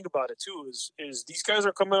 think about it too, is these guys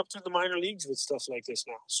are coming up through the minor leagues with stuff like this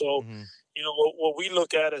now. So, what we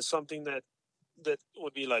look at as something that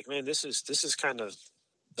would be like, man, this is kind of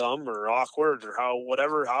dumb or awkward or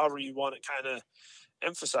however you want to kind of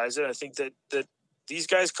emphasize it. I think that these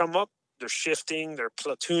guys come up, they're shifting, they're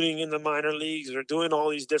platooning in the minor leagues, they're doing all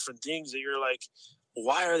these different things that you're like,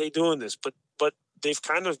 why are they doing this? But they've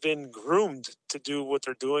kind of been groomed to do what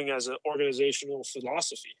they're doing as an organizational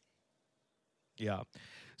philosophy. Yeah.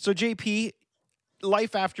 So JP,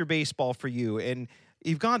 life after baseball for you, and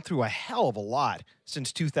you've gone through a hell of a lot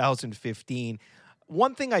since 2015.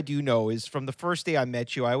 One thing I do know is from the first day I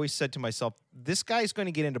met you, I always said to myself, this guy's going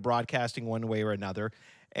to get into broadcasting one way or another.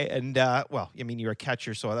 And, you're a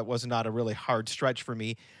catcher, so that was not a really hard stretch for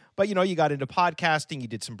me. But, you got into podcasting, you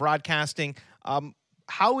did some broadcasting.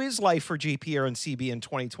 How is life for JP Arencibia in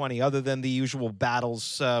 2020, other than the usual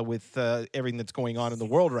battles with everything that's going on in the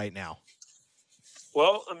world right now?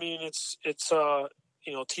 Well, I mean, it's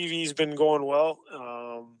TV's been going well.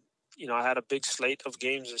 I had a big slate of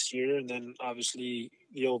games this year, and then obviously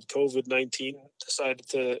the old COVID-19 decided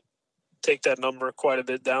to take that number quite a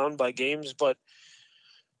bit down by games. But,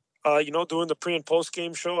 doing the pre and post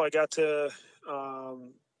game show, I got to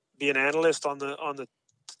be an analyst on the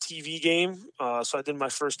TV game. So I did my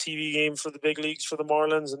first TV game for the big leagues for the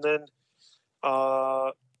Marlins. And then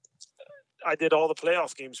I did all the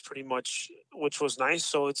playoff games pretty much, which was nice.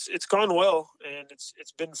 So it's gone well, and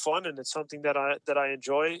it's been fun, and it's something that I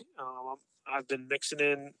enjoy. I've been mixing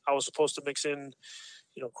in. I was supposed to mix in,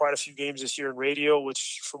 quite a few games this year in radio,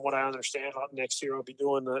 which from what I understand, next year I'll be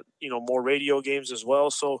doing more radio games as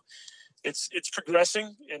well. So it's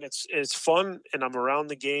progressing, and it's fun, and I'm around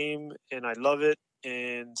the game, and I love it.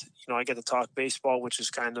 And I get to talk baseball, which is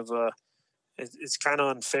kind of it's kind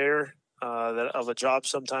of unfair that of a job.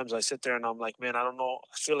 Sometimes I sit there and I'm like, man, I don't know.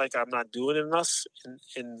 I feel like I'm not doing enough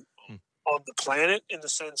in on the planet, in the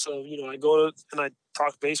sense of I go and I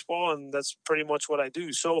talk baseball, and that's pretty much what I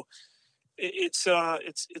do. So it's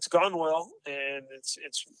gone well, and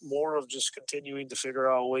it's more of just continuing to figure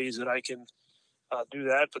out ways that I can do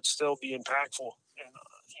that, but still be impactful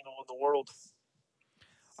in the world.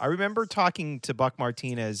 I remember talking to Buck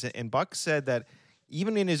Martinez, and Buck said that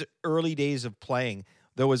even in his early days of playing,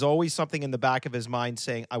 there was always something in the back of his mind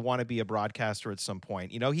saying, I want to be a broadcaster at some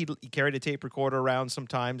point. He carried a tape recorder around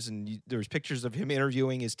sometimes, and there's pictures of him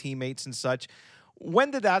interviewing his teammates and such.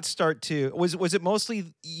 When did that start to, was it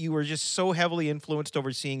mostly you were just so heavily influenced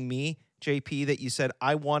overseeing me, JP, that you said,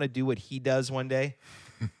 I want to do what he does one day?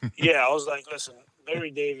 Yeah, I was like, listen,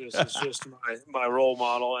 Barry Davis is just my role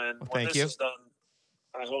model, and when this is done,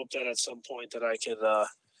 I hope that at some point that I can,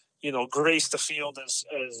 grace the field as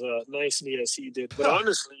nicely as he did. But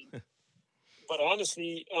honestly,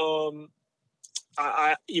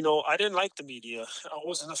 I didn't like the media. I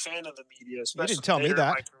wasn't a fan of the media, especially you didn't tell me that. In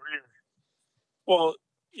my career. Well,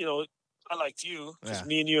 I liked you because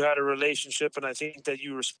me and you had a relationship, and I think that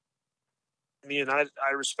you respected me, and I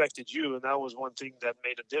respected you, and that was one thing that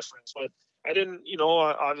made a difference. But I didn't,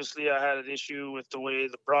 obviously I had an issue with the way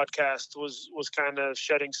the broadcast was kind of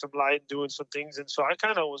shedding some light, doing some things. And so I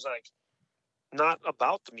kind of was like, not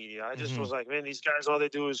about the media. I just was like, man, these guys, all they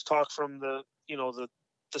do is talk from the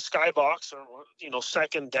skybox or,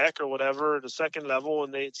 second deck or whatever, the second level.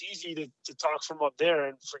 And it's easy to talk from up there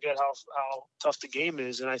and forget how tough the game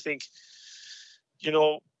is. And I think,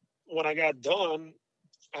 when I got done,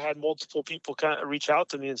 I had multiple people kind of reach out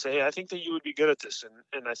to me and say, hey, I think that you would be good at this.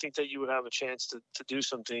 And I think that you would have a chance to do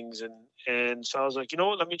some things. And so I was like, you know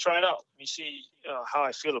what, let me try it out. Let me see how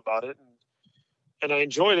I feel about it. And I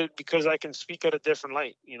enjoyed it because I can speak at a different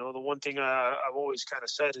light. The one thing I've always kind of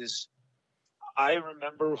said is I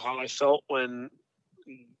remember how I felt when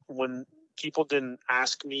people didn't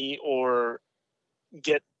ask me or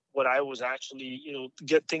get what I was actually,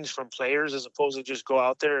 get things from players, as opposed to just go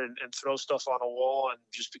out there and throw stuff on a wall. And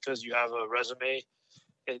just because you have a resume,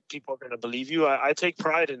 and people are going to believe you. I take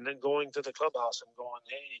pride in going to the clubhouse and going,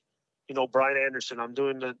 hey, Brian Anderson, I'm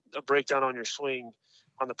doing a breakdown on your swing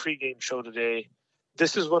on the pregame show today.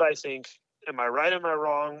 This is what I think. Am I right? Am I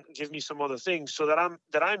wrong? Give me some other things, so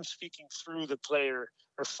that I'm speaking through the player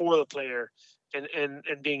or for the player, and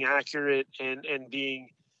being accurate and being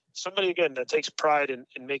somebody, again, that takes pride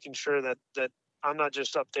in making sure that I'm not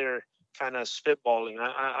just up there kind of spitballing.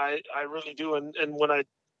 I really do. And when I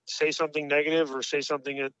say something negative or say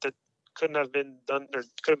something that couldn't have been done or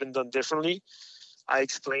could have been done differently, I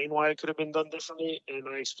explain why it could have been done differently, and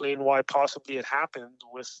I explain why possibly it happened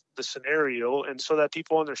with the scenario, and so that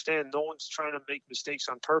people understand no one's trying to make mistakes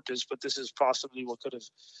on purpose, but this is possibly what could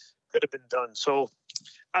have been done. So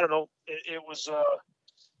I don't know. It was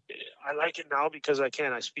I like it now because I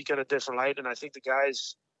speak at a different light, and I think the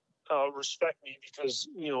guys respect me because,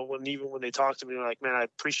 when they talk to me, they're like, man, I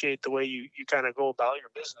appreciate the way you kind of go about your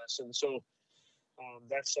business. And so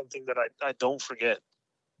that's something that I don't forget.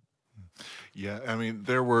 Yeah, I mean,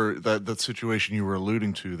 there were that situation you were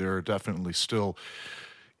alluding to. There are definitely still,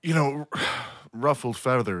 ruffled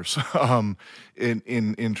feathers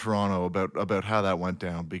in Toronto about how that went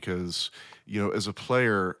down, because as a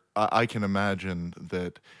player, I can imagine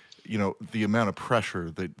that the amount of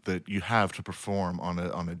pressure that you have to perform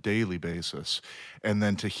on a daily basis, and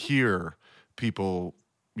then to hear people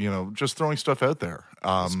just throwing stuff out there,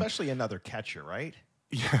 especially another catcher, right?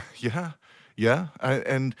 Yeah.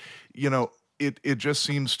 It just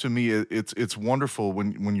seems to me it's wonderful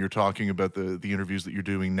when you're talking about the interviews that you're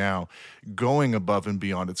doing now, going above and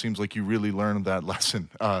beyond. It seems like you really learned that lesson,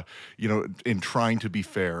 in trying to be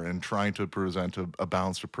fair and trying to present a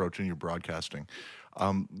balanced approach in your broadcasting.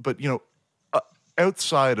 But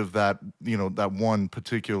outside of that, that one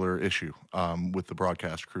particular issue with the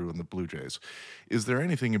broadcast crew and the Blue Jays, is there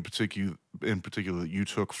anything in particular that you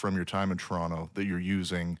took from your time in Toronto that you're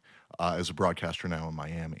using as a broadcaster now in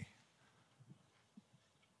Miami?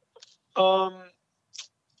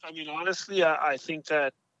 I mean, honestly, I think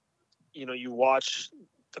that, you watch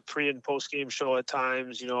the pre and post game show at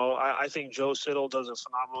times. I think Joe Siddall does a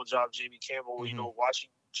phenomenal job. Jamie Campbell, watching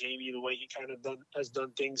Jamie, the way he kind of has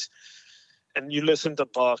done things, and you listen to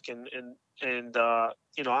Buck and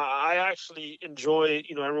I actually enjoy,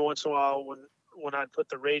 every once in a while when I put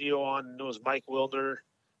the radio on and it was Mike Wilner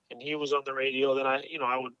and he was on the radio, then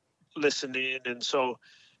I would listen in. And so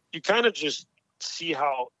you kind of just see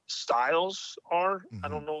how styles are. Mm-hmm. I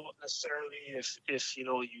don't know necessarily if you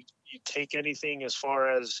know you take anything as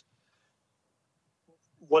far as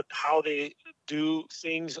how they do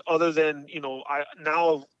things, other than, you know, I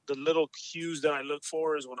now the little cues that I look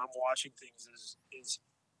for is when I'm watching things is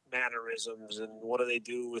mannerisms, and what do they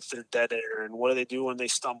do with their dead air, and what do they do when they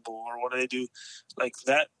stumble, or what do they do, like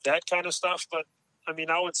that kind of stuff. But I mean,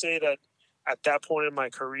 I would say that at that point in my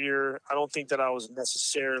career, I don't think that I was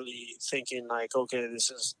necessarily thinking like, okay,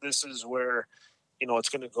 this is where, you know, it's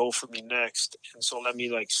going to go for me next, and so let me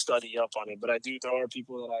like study up on it. But there are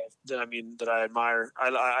people that I admire.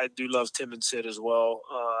 I do love Tim and Sid as well.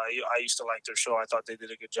 I used to like their show. I thought they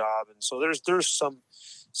did a good job, and so there's some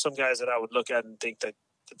guys that I would look at and think that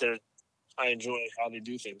I enjoy how they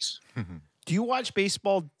do things. Do you watch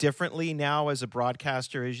baseball differently now as a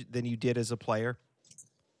broadcaster than you did as a player?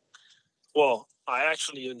 Well, I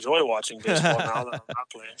actually enjoy watching baseball now that I'm not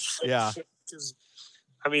playing. Yeah. 'Cause,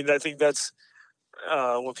 I mean, I think that's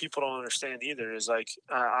what people don't understand either is like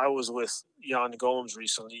I was with Jan Gomes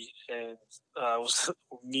recently, and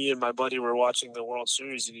me and my buddy were watching the World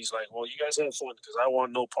Series, and he's like, "Well, you guys have fun because I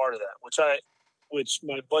want no part of that." Which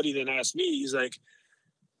my buddy then asked me, he's like,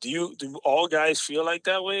 do all guys feel like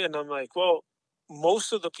that way? And I'm like, well,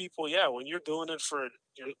 most of the people, yeah, when you're doing it for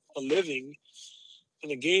a living in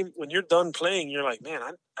a game, when you're done playing, you're like, man,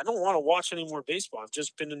 I don't want to watch any more baseball. I've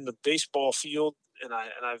just been in the baseball field, and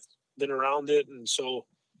I've been around it. And so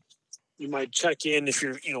you might check in if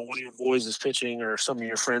you're, you know, one of your boys is pitching, or some of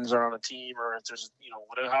your friends are on a team, or if there's, you know,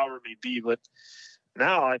 whatever, however it may be. But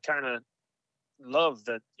now I kind of love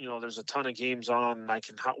that, you know, there's a ton of games on, and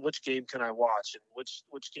which game can I watch, and which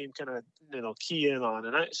game can I, you know, key in on.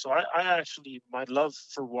 And I actually, my love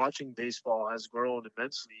for watching baseball has grown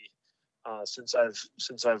immensely since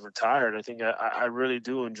I've retired. I think I really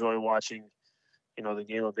do enjoy watching, you know, the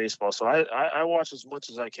game of baseball. So I watch as much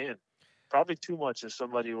as I can. Probably too much if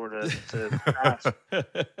somebody were to ask.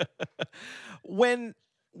 When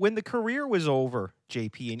the career was over,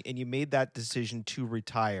 JP, and you made that decision to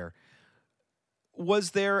retire,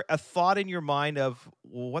 was there a thought in your mind of,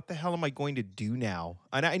 well, what the hell am I going to do now?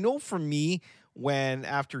 And I know for me, when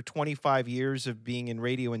after 25 years of being in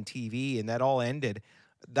radio and TV and that all ended,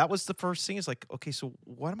 that was the first thing. Is like, okay, so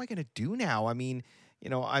what am I going to do now? I mean, you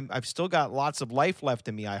know, I've still got lots of life left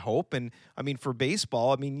in me, I hope. And I mean, for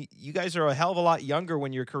baseball, I mean, you guys are a hell of a lot younger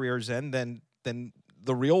when your careers end than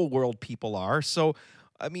the real world people are. So,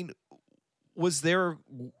 I mean, was there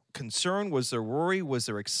concern? Was there worry? Was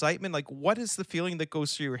there excitement? Like, what is the feeling that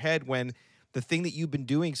goes through your head when the thing that you've been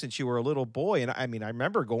doing since you were a little boy? And I mean, I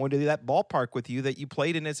remember going to that ballpark with you that you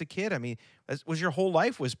played in as a kid. I mean, was your whole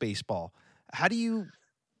life was baseball. How do you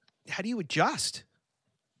adjust?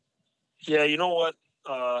 Yeah, you know what?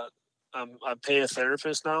 I pay a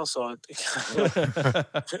therapist now, so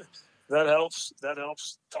that helps. That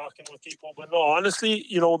helps talking with people. But no, honestly,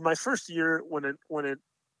 you know, my first year when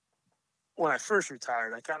I first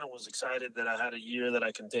retired, I kind of was excited that I had a year that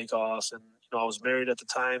I can take off, and you know, I was married at the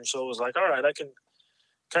time, so it was like, all right, I can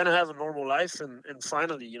kind of have a normal life. And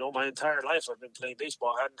finally, you know, my entire life I've been playing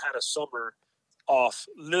baseball. I hadn't had a summer off.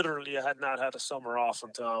 Literally, I had not had a summer off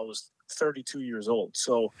until I was 32 years old.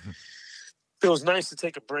 So it was nice to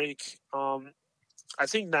take a break. I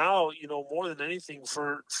think now, you know, more than anything,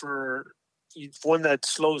 for one that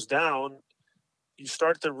slows down, you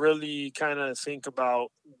start to really kind of think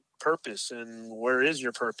about purpose and where is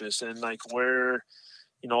your purpose, and like, where,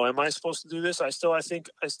 you know, am I supposed to do this? I think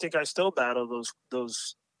I still battle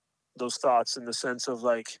those thoughts, in the sense of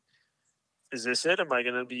like, is this it? Am I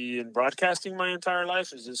going to be in broadcasting my entire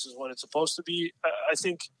life? Is this what it's supposed to be? I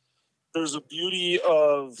think there's a beauty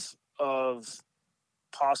of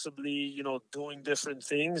possibly, you know, doing different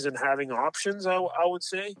things and having options, I would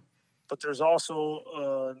say. But there's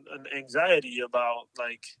also an anxiety about,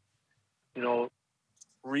 like, you know,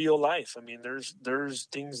 real life. I mean, there's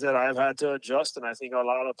things that I've had to adjust, and I think a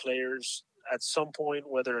lot of players at some point,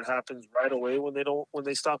 whether it happens right away when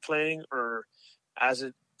they stop playing, or as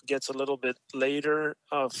it gets a little bit later,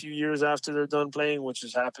 a few years after they're done playing, which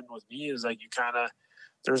has happened with me, is like,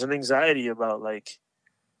 there's an anxiety about, like,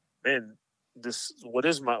 man, what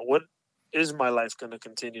is my life going to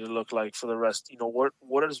continue to look like for the rest? You know,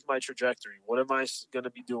 what is my trajectory? What am I going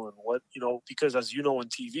to be doing? What, you know, because as you know, in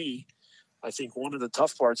TV, I think one of the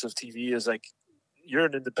tough parts of TV is, like, you're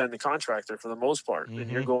an independent contractor for the most part,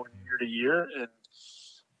 and you're going year to year. And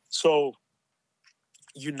so,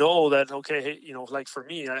 you know that, okay, hey, you know, like for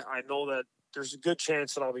me, I know that there's a good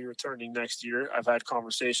chance that I'll be returning next year. I've had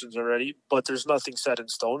conversations already, but there's nothing set in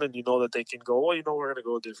stone. And you know that they can go, well, you know, we're going to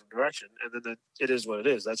go a different direction. And then it is what it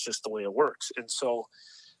is. That's just the way it works. And so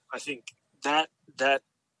I think that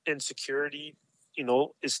insecurity, you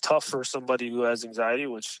know, is tough for somebody who has anxiety,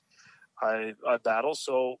 which I battle.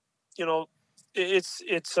 So, you know, it's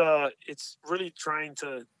really trying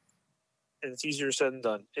to, and it's easier said than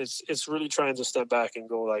done. It's really trying to step back and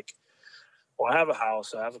go like, well, I have a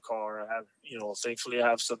house, I have a car, I have, you know, thankfully I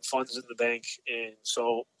have some funds in the bank. And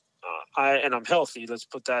so I'm healthy. Let's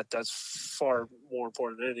put that. That's far more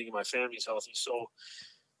important than anything. My family's healthy. So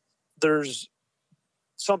there's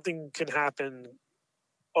something can happen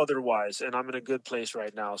otherwise, and I'm in a good place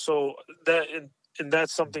right now. So that, and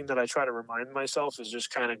that's something that I try to remind myself is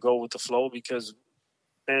just kind of go with the flow, because,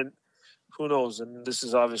 and who knows, and this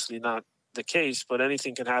is obviously not the case, but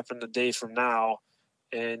anything can happen a day from now,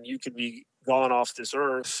 and you could be gone off this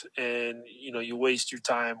earth, and, you know, you waste your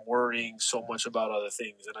time worrying so much about other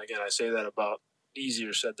things. And again, I say that about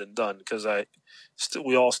easier said than done, because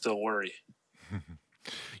we all still worry.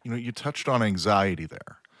 You know, you touched on anxiety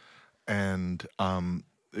there, and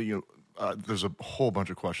there's a whole bunch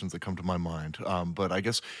of questions that come to my mind. But I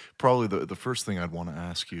guess probably the first thing I'd want to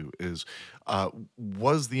ask you is,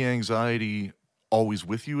 was the anxiety always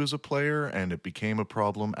with you as a player, and it became a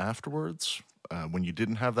problem afterwards when you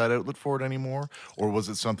didn't have that outlet for it anymore, or was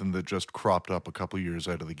it something that just cropped up a couple years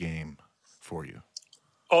out of the game for you?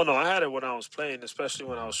 Oh no, I had it when I was playing, especially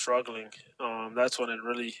when I was struggling. That's when it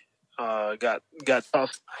really got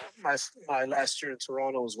tough. My last year in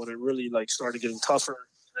Toronto was when it really like started getting tougher,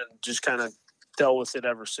 and just kind of dealt with it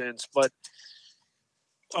ever since. But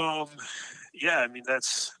yeah, I mean,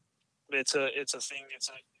 it's a thing. It's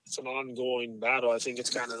an ongoing battle. I think it's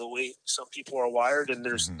kind of the way some people are wired, and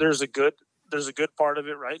there's a good part of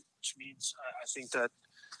it, right? Which means I think that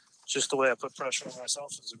just the way I put pressure on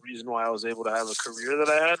myself is the reason why I was able to have a career that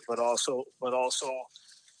I had, but also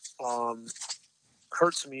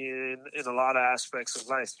hurts me in a lot of aspects of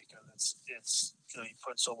life, because it's you know, you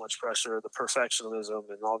put so much pressure, the perfectionism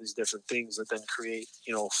and all these different things that then create,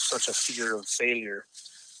 you know, such a fear of failure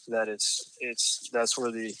that that's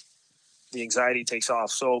where the anxiety takes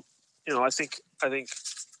off. So, you know, I think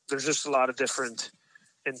there's just a lot of different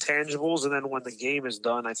intangibles, and then when the game is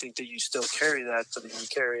done, I think that you still carry that, but then you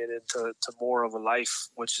carry it into more of a life,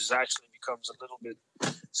 which is actually becomes a little bit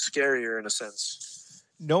scarier in a sense.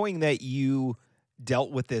 Knowing that you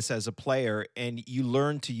dealt with this as a player and you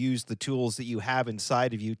learned to use the tools that you have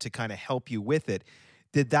inside of you to kind of help you with it,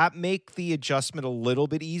 did that make the adjustment a little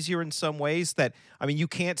bit easier in some ways? That, I mean, you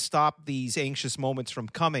can't stop these anxious moments from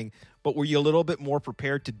coming, but were you a little bit more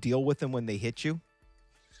prepared to deal with them when they hit you?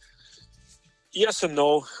 Yes and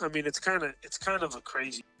no. I mean, it's kind of a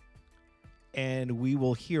crazy. And we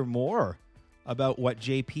will hear more about what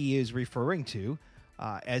JP is referring to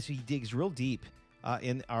as he digs real deep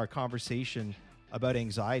in our conversation about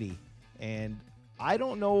anxiety. And I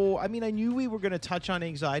don't know. I mean, I knew we were going to touch on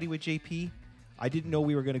anxiety with JP. I didn't know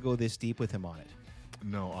we were going to go this deep with him on it.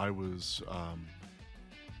 No, I was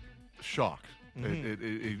shocked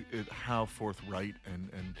at how forthright and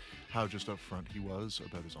how just upfront he was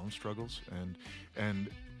about his own struggles. And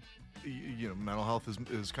you know, mental health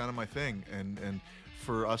is kind of my thing. And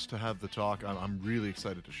for us to have the talk, I'm really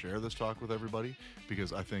excited to share this talk with everybody,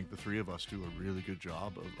 because I think the three of us do a really good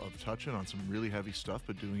job of touching on some really heavy stuff,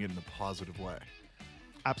 but doing it in a positive way.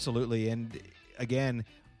 Absolutely. And again,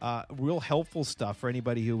 real helpful stuff for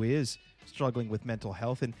anybody who is struggling with mental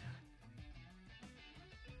health. And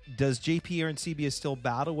does JP Arencibia still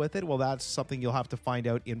battle with it? Well, that's something you'll have to find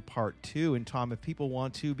out in part 2. And Tom, if people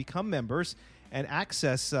want to become members and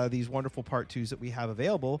access these wonderful part 2s that we have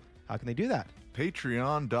available, how can they do that?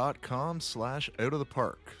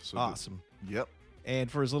 Patreon.com/outofthepark. So awesome. Yep. And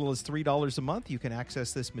for as little as $3 a month, you can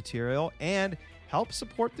access this material and help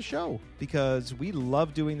support the show, because we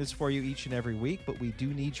love doing this for you each and every week, but we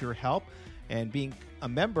do need your help. And being a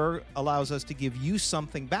member allows us to give you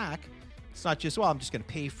something back. It's not just, well, I'm just going to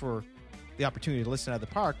pay for the opportunity to listen out of the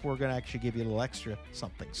park. We're going to actually give you a little extra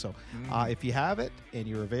something. So if you have it and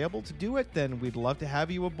you're available to do it, then we'd love to have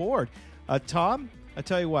you aboard. Tom, I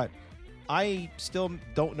tell you what, I still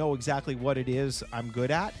don't know exactly what it is I'm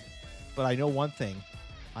good at, but I know one thing.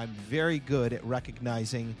 I'm very good at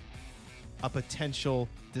recognizing a potential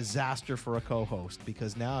disaster for a co-host,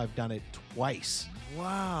 because now I've done it twice.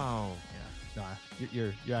 Wow. Yeah. No,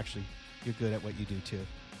 you're good at what you do too.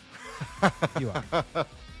 You are.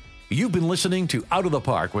 You've been listening to Out of the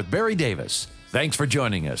Park with Barry Davis. Thanks for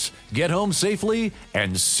joining us. Get home safely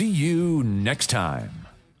and see you next time.